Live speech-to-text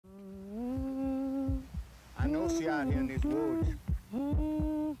I know she out here in these woods.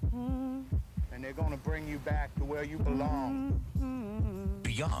 And they're gonna bring you back to where you belong.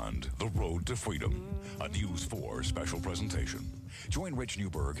 Beyond the Road to Freedom, a News 4 special presentation. Join Rich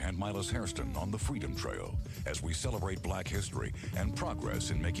Newberg and Milas Hairston on the Freedom Trail as we celebrate Black history and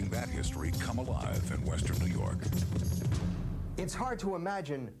progress in making that history come alive in Western New York. It's hard to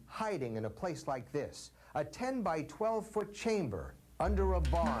imagine hiding in a place like this, a 10 by 12-foot chamber under a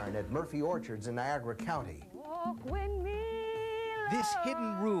barn at Murphy Orchards in Niagara County. Walk with me, This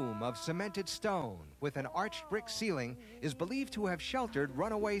hidden room of cemented stone with an arched brick ceiling is believed to have sheltered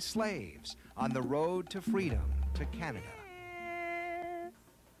runaway slaves on the road to freedom to Canada.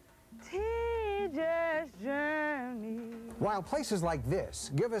 Tedious journey. While places like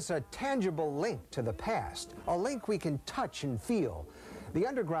this give us a tangible link to the past, a link we can touch and feel, the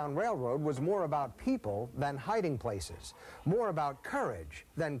Underground Railroad was more about people than hiding places, more about courage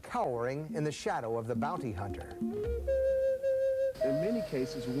than cowering in the shadow of the bounty hunter. In many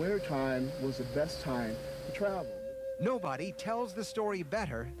cases, wintertime was the best time to travel. Nobody tells the story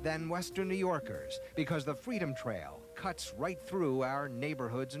better than Western New Yorkers because the Freedom Trail cuts right through our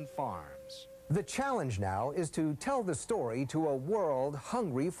neighborhoods and farms. The challenge now is to tell the story to a world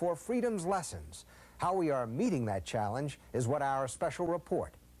hungry for freedom's lessons. How we are meeting that challenge is what our special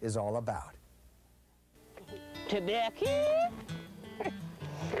report is all about. Tobacco?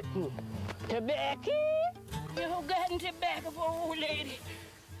 Tobacco? You don't got any tobacco for old lady.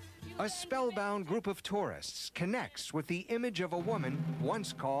 A spellbound group of tourists connects with the image of a woman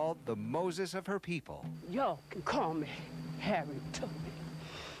once called the Moses of her people. Y'all can call me Harriet Tubman.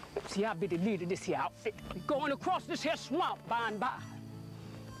 See, I'll be the leader of this here outfit. We're going across this here swamp by and by.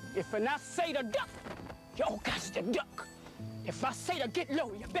 If I say to duck, y'all got to duck. If I say to get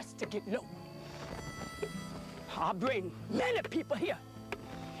low, you best to get low. I bring many people here,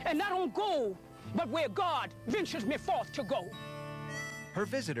 and I don't go but where God ventures me forth to go. Her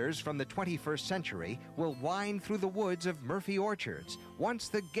visitors from the 21st century will wind through the woods of Murphy Orchards, once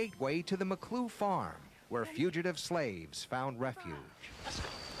the gateway to the McClue farm, where fugitive slaves found refuge.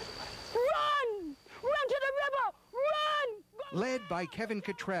 Run! Run to the river! Run! Led by Kevin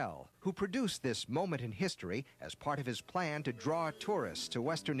Cottrell, who produced this moment in history as part of his plan to draw tourists to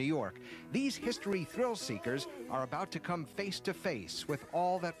Western New York, these history thrill seekers are about to come face to face with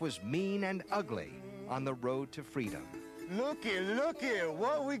all that was mean and ugly on the road to freedom. Looky,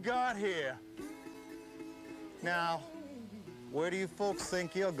 what we got here. Now, where do you folks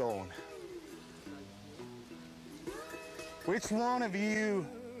think you're going? Which one of you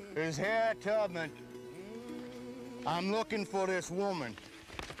is Harriet Tubman? I'm looking for this woman.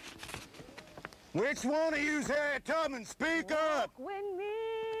 Which one of you's Harriet Tubman? Speak up! Walk with me,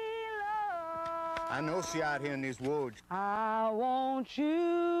 Lord. I know she out here in these woods. I want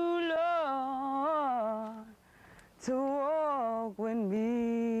you, Lord, to walk with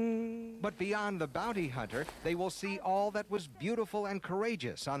me. But beyond the bounty hunter, they will see all that was beautiful and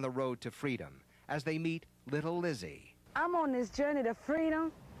courageous on the road to freedom as they meet little Lizzie. I'm on this journey to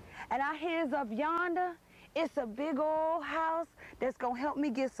freedom, and I hears up yonder, it's a big old house that's gonna help me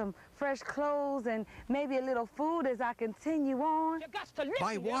get some fresh clothes and maybe a little food as I continue on.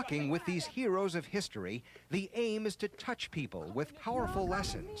 By walking with these heroes of history, the aim is to touch people with powerful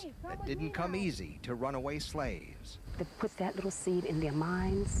lessons that didn't come easy to runaway slaves. That puts that little seed in their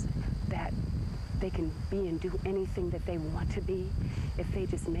minds that they can be and do anything that they want to be if they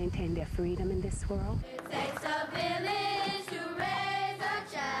just maintain their freedom in this world. It takes a village to raise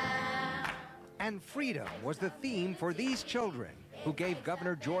a child. And freedom was the theme for these children, who gave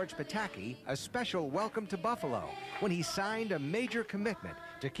Governor George Pataki a special welcome to Buffalo when he signed a major commitment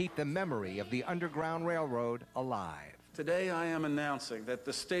to keep the memory of the Underground Railroad alive. Today I am announcing that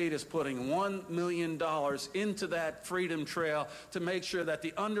the state is putting $1 million into that Freedom Trail to make sure that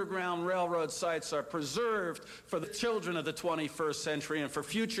the Underground Railroad sites are preserved for the children of the 21st century and for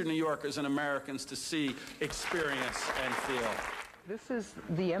future New Yorkers and Americans to see, experience, and feel. This is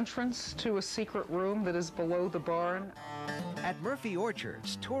the entrance to a secret room that is below the barn. At Murphy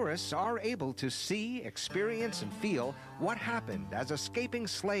Orchards, tourists are able to see, experience, and feel what happened as escaping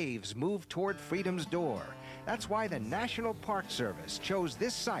slaves moved toward freedom's door. That's why the National Park Service chose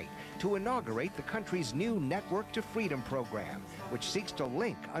this site to inaugurate the country's new Network to Freedom program, which seeks to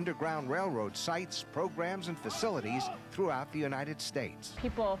link Underground Railroad sites, programs, and facilities throughout the United States.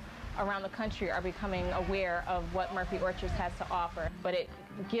 People around the country are becoming aware of what Murphy Orchards has to offer, but it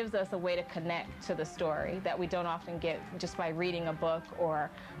gives us a way to connect to the story that we don't often get just by reading a book or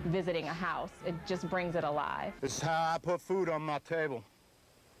visiting a house. It just brings it alive. This is how I put food on my table.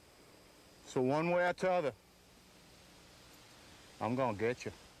 So one way or the other, I'm gonna get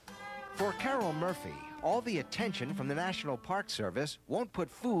you. For Carol Murphy, All the attention from the National Park Service won't put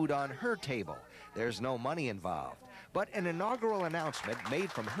food on her table. There's no money involved. But an inaugural announcement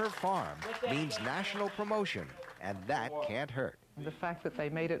made from her farm means national promotion, and that can't hurt. The fact that they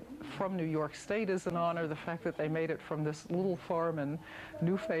made it from New York State is an honor. The fact that they made it from this little farm in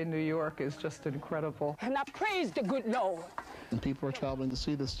Newfane, New York is just incredible. And I praise the good Lord. And people are traveling to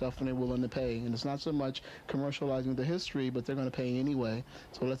see this stuff and they're willing to pay. And it's not so much commercializing the history, but they're going to pay anyway.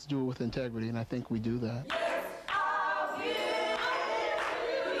 So let's do it with integrity, and I think we do that.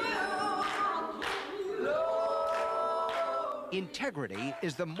 Integrity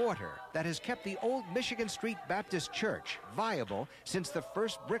is the mortar that has kept the old Michigan Street Baptist Church viable since the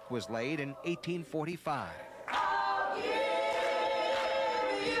first brick was laid in 1845.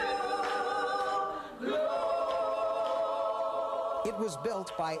 It was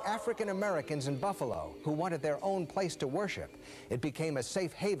built by African Americans in Buffalo who wanted their own place to worship. It became a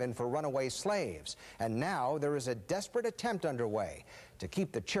safe haven for runaway slaves, and now there is a desperate attempt underway to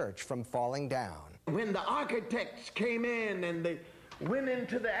keep the church from falling down. When the architects came in and they went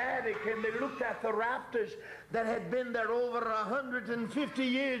into the attic and they looked at the rafters that had been there over 150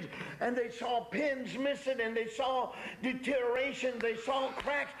 years, and they saw pins missing and they saw deterioration, they saw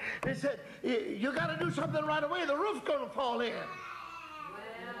cracks, they said, you got to do something right away, the roof's going to fall in.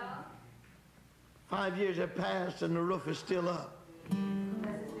 Well, 5 years have passed and the roof is still up.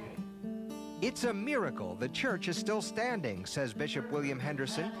 It's a miracle the church is still standing, says Bishop William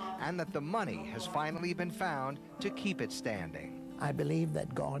Henderson, and that the money has finally been found to keep it standing. I believe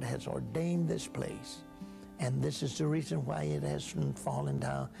that God has ordained this place, and this is the reason why it hasn't fallen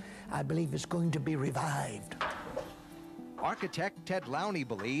down. I believe it's going to be revived. Architect Ted Lowney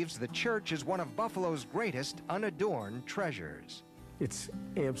believes the church is one of Buffalo's greatest unadorned treasures. It's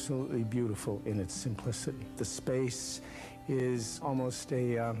absolutely beautiful in its simplicity. The space is almost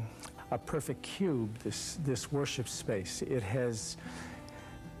a perfect cube, this worship space. It has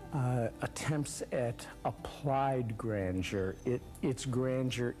attempts at applied grandeur. Its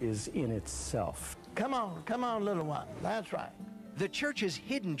grandeur is in itself. Come on, little one. That's right. The church's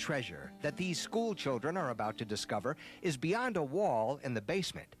hidden treasure that these school children are about to discover is beyond a wall in the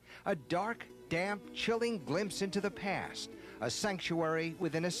basement. A dark, damp, chilling glimpse into the past. A sanctuary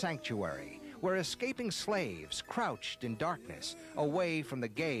within a sanctuary, where escaping slaves crouched in darkness, away from the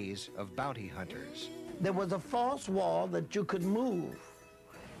gaze of bounty hunters. There was a false wall that you could move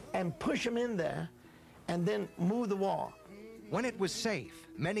and push them in there and then move the wall. When it was safe,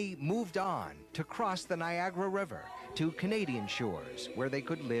 many moved on to cross the Niagara River to Canadian shores where they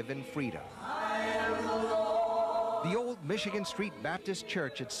could live in freedom. The old Michigan Street Baptist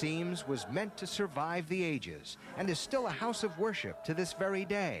Church, it seems, was meant to survive the ages and is still a house of worship to this very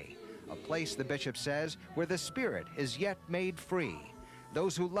day. A place, the bishop says, where the spirit is yet made free.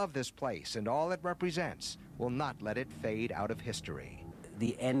 Those who love this place and all it represents will not let it fade out of history.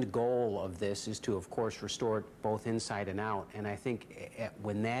 The end goal of this is to, of course, restore it both inside and out. And I think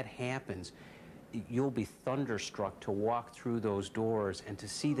when that happens, you'll be thunderstruck to walk through those doors and to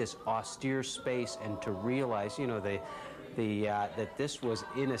see this austere space and to realize, you know, that this was,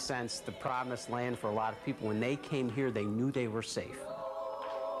 in a sense, the promised land for a lot of people. When they came here, they knew they were safe.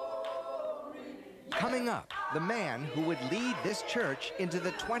 Coming up, the man who would lead this church into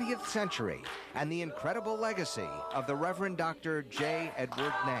the 20th century and the incredible legacy of the Reverend Dr. J.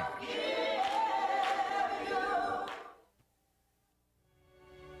 Edward Nash.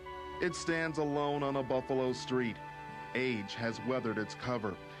 It stands alone on a Buffalo street. Age has weathered its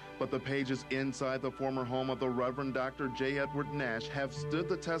cover, but the pages inside the former home of the Reverend Dr. J. Edward Nash have stood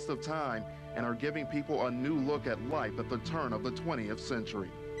the test of time and are giving people a new look at life at the turn of the 20th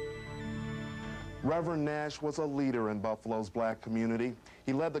century. Reverend Nash was a leader in Buffalo's black community.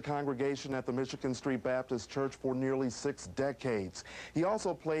 He led the congregation at the Michigan Street Baptist Church for nearly 6 decades. He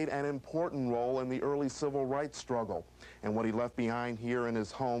also played an important role in the early civil rights struggle. And what he left behind here in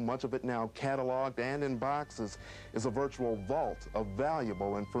his home, much of it now cataloged and in boxes, is a virtual vault of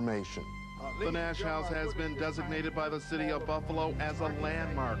valuable information. The Nash House has been designated by the city of Buffalo as a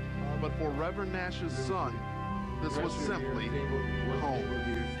landmark. But for Reverend Nash's son, this was simply home.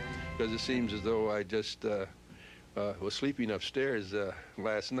 Because it seems as though I just was sleeping upstairs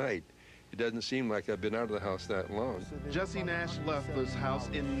last night. It doesn't seem like I've been out of the house that long. Jesse Nash left this house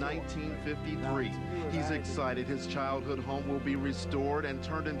in 1953. He's excited his childhood home will be restored and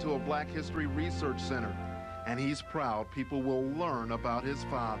turned into a Black History Research Center. And he's proud people will learn about his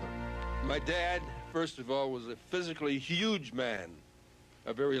father. My dad, first of all, was a physically huge man,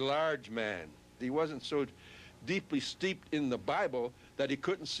 a very large man. He wasn't so deeply steeped in the Bible that he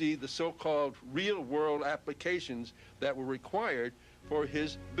couldn't see the so-called real-world applications that were required for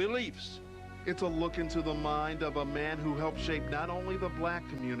his beliefs. It's a look into the mind of a man who helped shape not only the black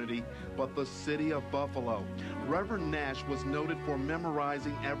community, but the city of Buffalo. Reverend Nash was noted for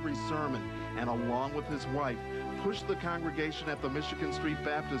memorizing every sermon, and along with his wife, pushed the congregation at the Michigan Street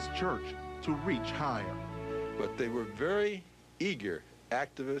Baptist Church to reach higher. But they were very eager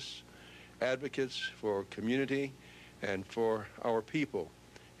activists, advocates for community and for our people.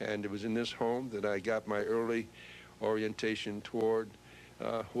 And it was in this home that I got my early orientation toward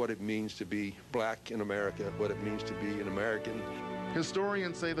what it means to be black in America, what it means to be an American.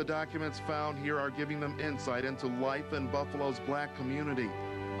 Historians say the documents found here are giving them insight into life in Buffalo's black community.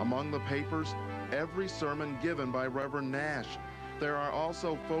 Among the papers, every sermon given by Reverend Nash. There are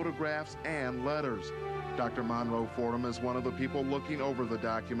also photographs and letters. Dr. Monroe Fordham is one of the people looking over the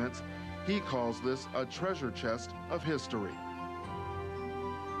documents. He calls this a treasure chest of history.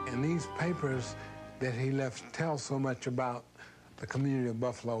 And these papers that he left tell so much about the community of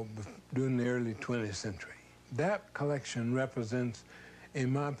Buffalo during the early 20th century. That collection represents,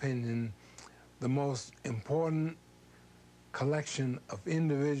 in my opinion, the most important collection of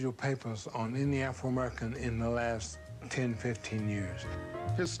individual papers on any Afro-American in the last 10, 15 years.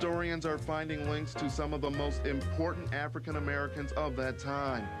 Historians are finding links to some of the most important African Americans of that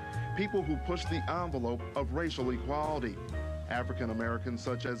time, people who pushed the envelope of racial equality. African Americans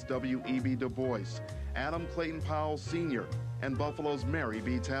such as W.E.B. Du Bois, Adam Clayton Powell Sr., and Buffalo's Mary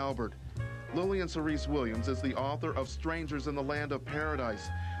B. Talbert. Lillian Cerise Williams is the author of Strangers in the Land of Paradise.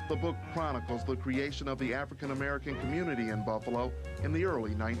 The book chronicles the creation of the African American community in Buffalo in the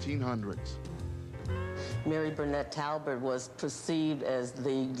early 1900s. Mary Burnett Talbert was perceived as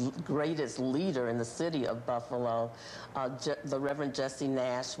the greatest leader in the city of Buffalo. The Reverend Jesse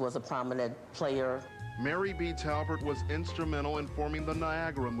Nash was a prominent player. Mary B. Talbert was instrumental in forming the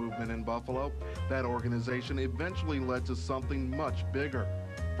Niagara movement in Buffalo. That organization eventually led to something much bigger.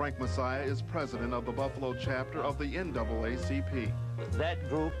 Frank Messiah is president of the Buffalo chapter of the NAACP. That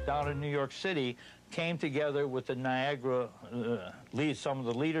group down in New York City came together with the Niagara, some of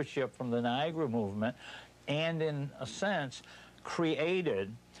the leadership from the Niagara movement, and in a sense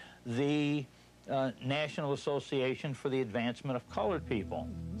created the National Association for the Advancement of Colored People.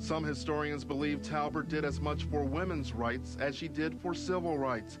 Some historians believe Talbert did as much for women's rights as she did for civil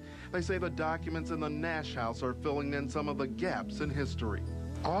rights. They say the documents in the Nash House are filling in some of the gaps in history.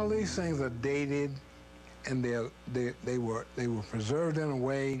 All these things are dated, and they were preserved in a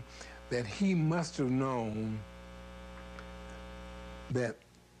way that he must have known that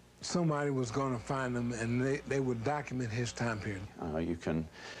somebody was going to find them, and they would document his time period. You can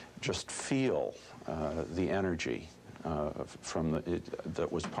just feel the energy that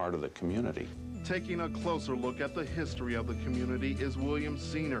was part of the community. Taking a closer look at the history of the community is William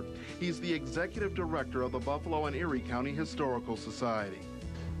Senior. He's the executive director of the Buffalo and Erie County Historical Society.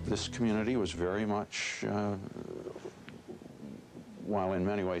 This community was very much, while in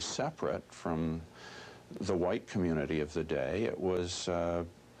many ways separate from the white community of the day,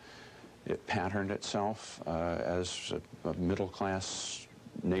 it patterned itself as a middle-class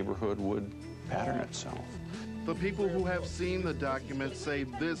neighborhood would pattern itself. The people who have seen the documents say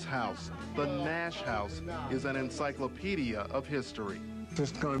this house, the Nash House, is an encyclopedia of history.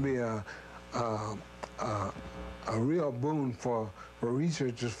 It's going to be a real boon for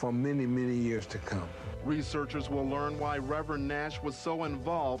researchers for many, many years to come. Researchers will learn why Reverend Nash was so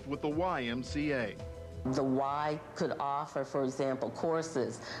involved with the YMCA. The Y could offer, for example,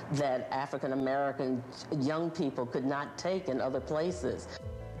 courses that African-American young people could not take in other places.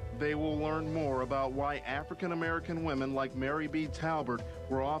 They will learn more about why African-American women like Mary B. Talbert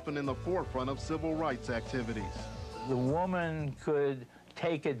were often in the forefront of civil rights activities. The woman could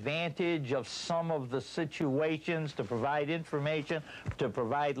take advantage of some of the situations to provide information, to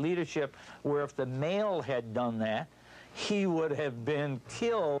provide leadership, where if the male had done that, he would have been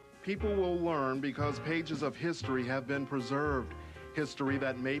killed. People will learn because pages of history have been preserved. History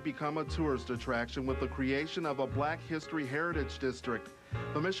that may become a tourist attraction with the creation of a Black History Heritage District.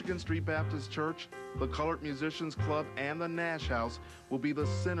 The Michigan Street Baptist Church, the Colored Musicians Club, and the Nash House will be the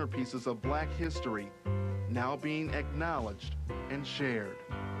centerpieces of Black history, now being acknowledged and shared.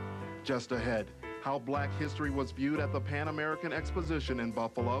 Just ahead, how Black history was viewed at the Pan American Exposition in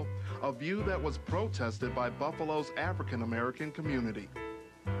Buffalo, a view that was protested by Buffalo's African American community.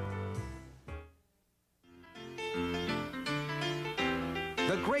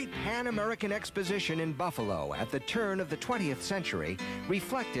 The Great Pan American Exposition in Buffalo at the turn of the 20th century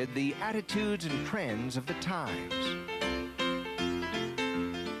reflected the attitudes and trends of the times.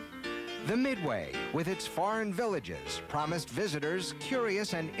 The Midway, with its foreign villages, promised visitors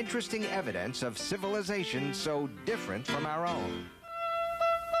curious and interesting evidence of civilization so different from our own.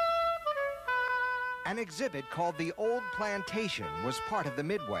 An exhibit called the Old Plantation was part of the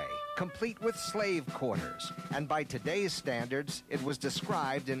Midway, complete with slave quarters, and by today's standards, it was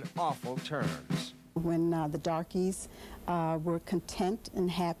described in awful terms. When the darkies were content and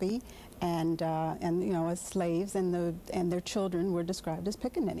happy, and you know, as slaves, and their children were described as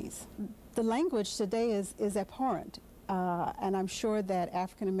pickaninnies. The language today is abhorrent, and I'm sure that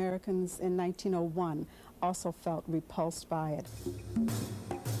African Americans in 1901 also felt repulsed by it.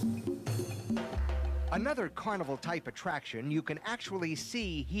 Another carnival-type attraction you can actually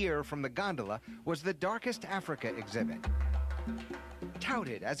see here from the gondola was the Darkest Africa exhibit.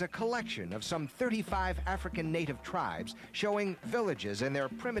 Touted as a collection of some 35 African native tribes showing villages in their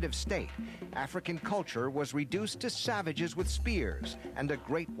primitive state, African culture was reduced to savages with spears and a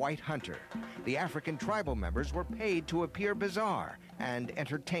great white hunter. The African tribal members were paid to appear bizarre and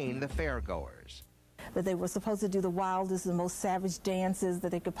entertain the fairgoers. That they were supposed to do the wildest and most savage dances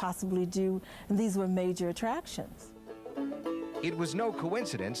that they could possibly do, and these were major attractions. It was no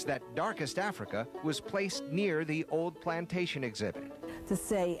coincidence that Darkest Africa was placed near the Old Plantation exhibit. To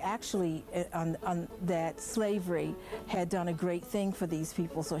say actually that slavery had done a great thing for these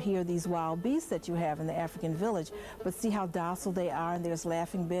people. So here are these wild beasts that you have in the African village, but see how docile they are, and there's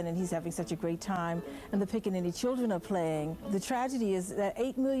Laughing Ben, and he's having such a great time, and the Pickaninny children are playing. The tragedy is that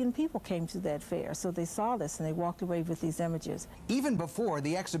 8 million people came to that fair, so they saw this and they walked away with these images. Even before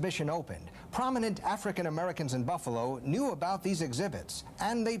the exhibition opened, prominent African Americans in Buffalo knew about these exhibits,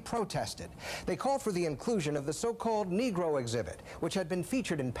 and they protested. They called for the inclusion of the so-called Negro exhibit, which had been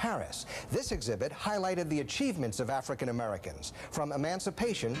featured in Paris. This exhibit highlighted the achievements of African Americans, from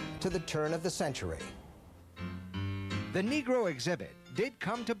emancipation to the turn of the century. The Negro exhibit did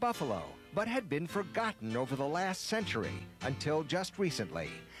come to Buffalo, but had been forgotten over the last century, until just recently.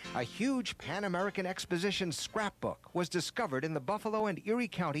 A huge Pan American Exposition scrapbook was discovered in the Buffalo and Erie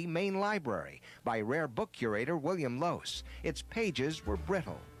County Main Library by rare book curator William Lose. Its pages were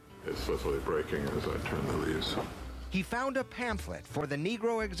brittle. It's slowly breaking as I turn the leaves. He found a pamphlet for the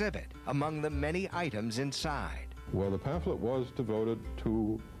Negro exhibit among the many items inside. Well, the pamphlet was devoted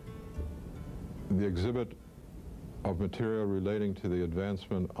to the exhibit of material relating to the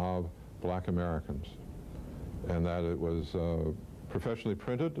advancement of black Americans, and that it was professionally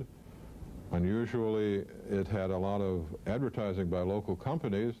printed. Unusually, it had a lot of advertising by local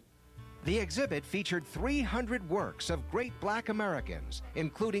companies. The exhibit featured 300 works of great black Americans,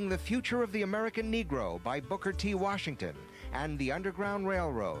 including The Future of the American Negro by Booker T. Washington and The Underground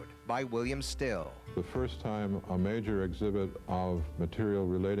Railroad by William Still. The first time a major exhibit of material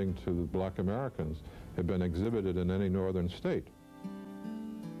relating to the black Americans had been exhibited in any northern state.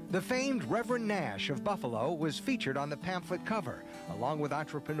 The famed Reverend Nash of Buffalo was featured on the pamphlet cover, along with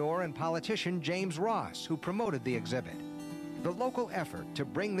entrepreneur and politician James Ross, who promoted the exhibit. The local effort to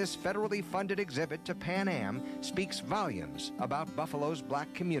bring this federally funded exhibit to Pan Am speaks volumes about Buffalo's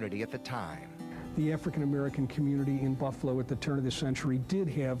black community at the time. The African American community in Buffalo at the turn of the century did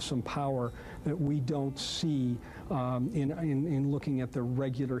have some power that we don't see in looking at the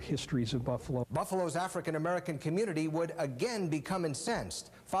regular histories of Buffalo. Buffalo's African American community would again become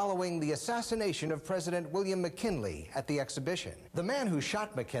incensed following the assassination of President William McKinley at the exhibition. The man who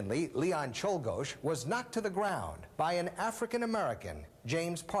shot McKinley, Leon Czolgosz, was knocked to the ground by an African American,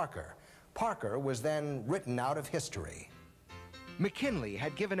 James Parker. Parker was then written out of history. McKinley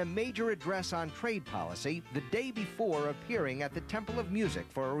had given a major address on trade policy the day before appearing at the Temple of Music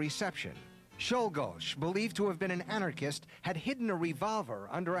for a reception. Czolgosz, believed to have been an anarchist, had hidden a revolver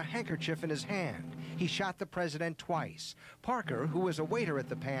under a handkerchief in his hand. He shot the president twice. Parker, who was a waiter at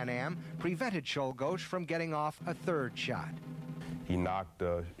the Pan Am, prevented Czolgosz from getting off a third shot. He knocked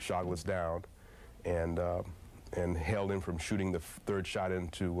Czolgosz down and held him from shooting the third shot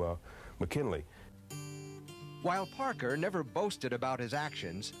into McKinley. While Parker never boasted about his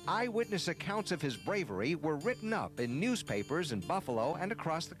actions, eyewitness accounts of his bravery were written up in newspapers in Buffalo and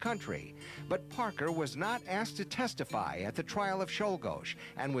across the country. But Parker was not asked to testify at the trial of Czolgosz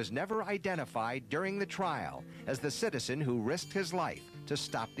and was never identified during the trial as the citizen who risked his life to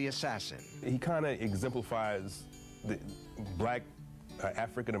stop the assassin. He kind of exemplifies the black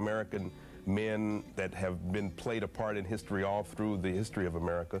African-American men that have been played a part in history all through the history of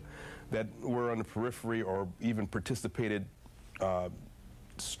America, that were on the periphery or even participated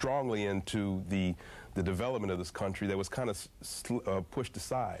strongly into the development of this country, that was kind of pushed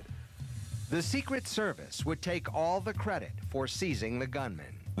aside. The Secret Service would take all the credit for seizing the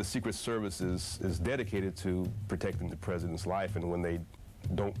gunman. The Secret Service is dedicated to protecting the president's life, and when they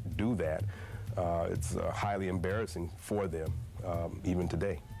don't do that, it's highly embarrassing for them, even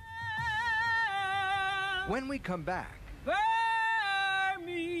today. When we come back,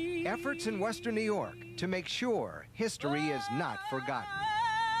 efforts in Western New York to make sure history is not forgotten.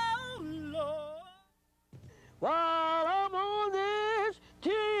 While I'm on this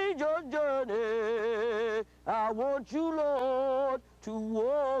tedious journey, I want you, Lord, to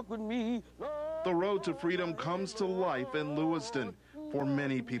walk with me. The road to freedom comes to life in Lewiston. For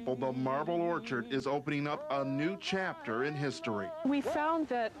many people, the Marble Orchard is opening up a new chapter in history. We found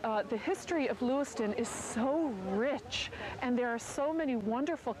that the history of Lewiston is so rich, and there are so many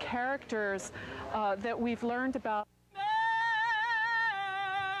wonderful characters that we've learned about.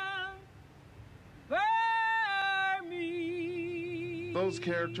 Those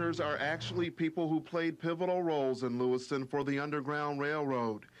characters are actually people who played pivotal roles in Lewiston for the Underground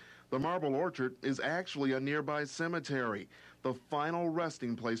Railroad. The Marble Orchard is actually a nearby cemetery, the final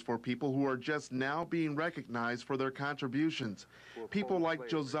resting place for people who are just now being recognized for their contributions. People like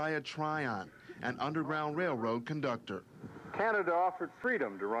Josiah Tryon, an Underground Railroad conductor. Canada offered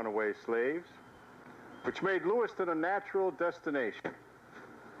freedom to runaway slaves, which made Lewiston a natural destination.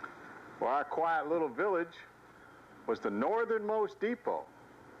 Well, our quiet little village was the northernmost depot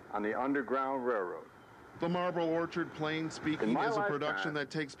on the Underground Railroad. The Marble Orchard Plain Speaking is a production that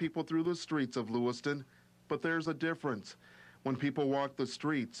takes people through the streets of Lewiston, but there's a difference. When people walk the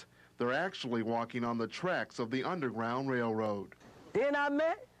streets, they're actually walking on the tracks of the Underground Railroad. Then I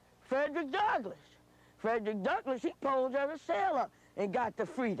met Frederick Douglass. Frederick Douglass, he posed as a sailor and got the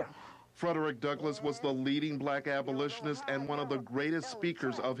freedom. Frederick Douglass was the leading black abolitionist and one of the greatest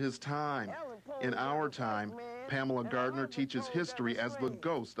speakers of his time. In our time, Pamela Gardner teaches history as the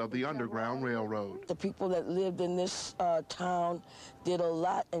ghost of the Underground Railroad. The people that lived in this town did a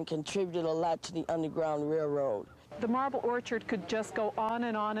lot and contributed a lot to the Underground Railroad. The Marble Orchard could just go on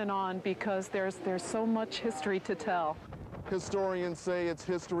and on and on because there's so much history to tell. Historians say it's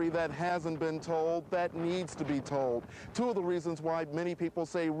history that hasn't been told, that needs to be told. Two of the reasons why many people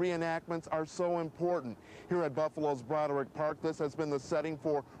say reenactments are so important. Here at Buffalo's Broderick Park, this has been the setting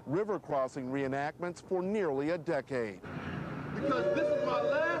for river crossing reenactments for nearly a decade. Because this is my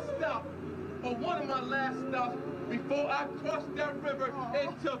last stop, or one of my last stops, before I cross that river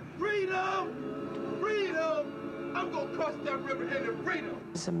into freedom. Freedom! I'm gonna cross that river into freedom.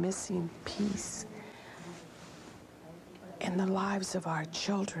 There's a missing piece in the lives of our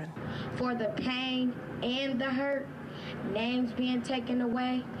children. For the pain and the hurt, names being taken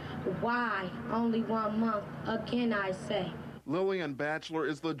away, why only 1 month, again I say. Lillian Batchelor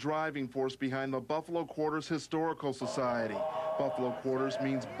is the driving force behind the Buffalo Quarters Historical Society. Buffalo Quarters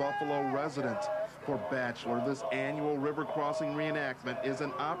means Buffalo residents. For Batchelor, this annual river crossing reenactment is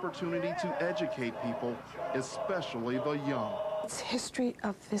an opportunity to educate people, especially the young. It's history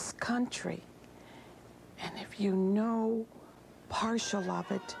of this country. And if you know partial of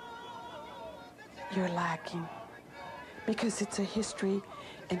it, you're lacking. Because it's a history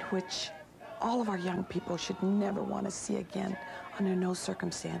in which all of our young people should never want to see again under no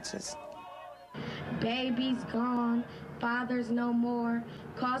circumstances. Baby's gone, father's no more,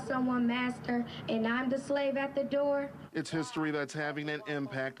 call someone master, and I'm the slave at the door. It's history that's having an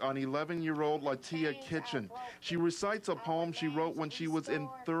impact on 11-year-old Latia Kitchen. She recites a poem she wrote when she was in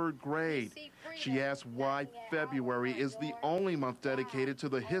 3rd grade. She asks why February is the only month dedicated to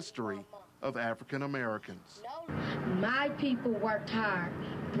the history of African Americans. My people worked hard,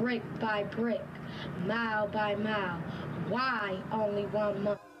 brick by brick, mile by mile. Why only 1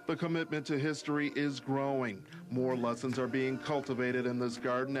 month? The commitment to history is growing. More lessons are being cultivated in this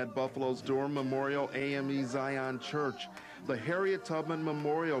garden at Buffalo's Durham Memorial AME Zion Church. The Harriet Tubman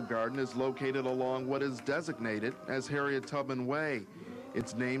Memorial Garden is located along what is designated as Harriet Tubman Way.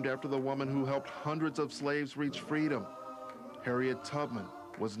 It's named after the woman who helped hundreds of slaves reach freedom. Harriet Tubman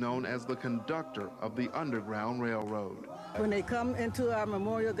was known as the conductor of the Underground Railroad. When they come into our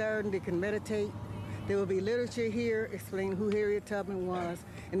memorial garden, they can meditate. There will be literature here explaining who Harriet Tubman was.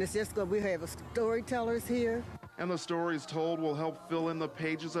 And it's just we have storytellers here. And the stories told will help fill in the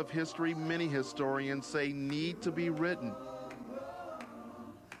pages of history many historians say need to be written.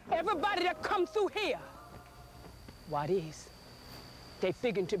 Everybody that come through here, what is? They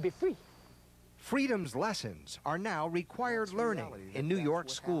figuring to be free. Freedom's lessons are now required learning in New York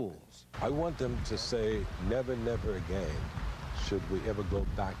schools. I want them to say never, never again should we ever go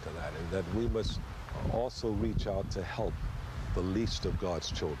back to that, and that we must also reach out to help the least of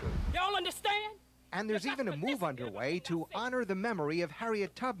God's children. Y'all understand? And there's even a move underway to honor the memory of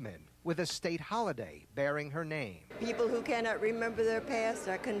Harriet Tubman with a state holiday bearing her name. People who cannot remember their past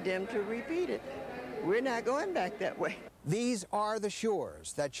are condemned to repeat it. We're not going back that way. These are the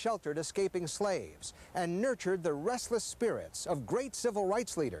shores that sheltered escaping slaves and nurtured the restless spirits of great civil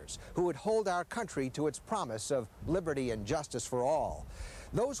rights leaders who would hold our country to its promise of liberty and justice for all.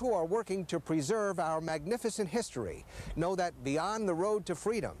 Those who are working to preserve our magnificent history know that beyond the road to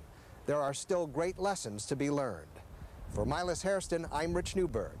freedom, there are still great lessons to be learned. For Milas Hairston, I'm Rich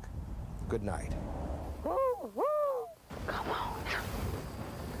Newberg. Good night. Woo, woo. Come on.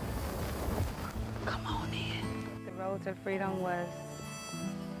 Come on in. The road to freedom was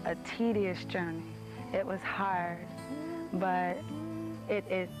a tedious journey. It was hard, but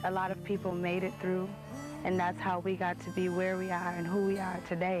a lot of people made it through, and that's how we got to be where we are and who we are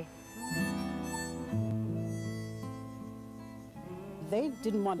today. They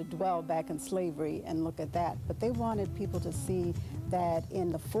didn't want to dwell back in slavery and look at that, but they wanted people to see that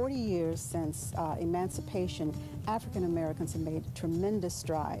in the 40 years since emancipation, African Americans have made tremendous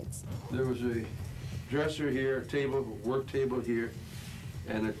strides. There was a dresser here, a table, a work table here,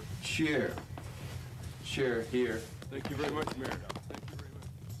 and a chair here. Thank you very much, Mayor. Thank you very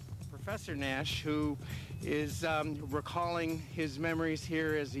much. Professor Nash, who is recalling his memories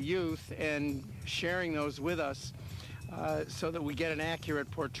here as a youth and sharing those with us so that we get an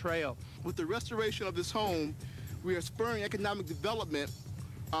accurate portrayal. With the restoration of this home, we are spurring economic development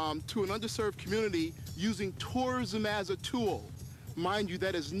to an underserved community using tourism as a tool. Mind you,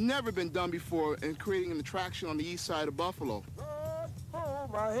 that has never been done before in creating an attraction on the east side of Buffalo.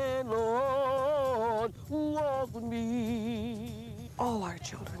 Hold my hand, Lord, walk with me. All our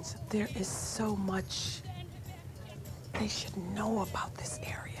children, there is so much they should know about this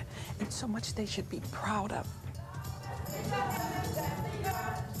area and so much they should be proud of.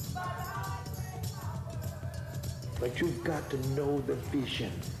 But you've got to know the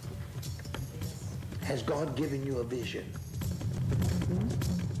vision. Has God given you a vision?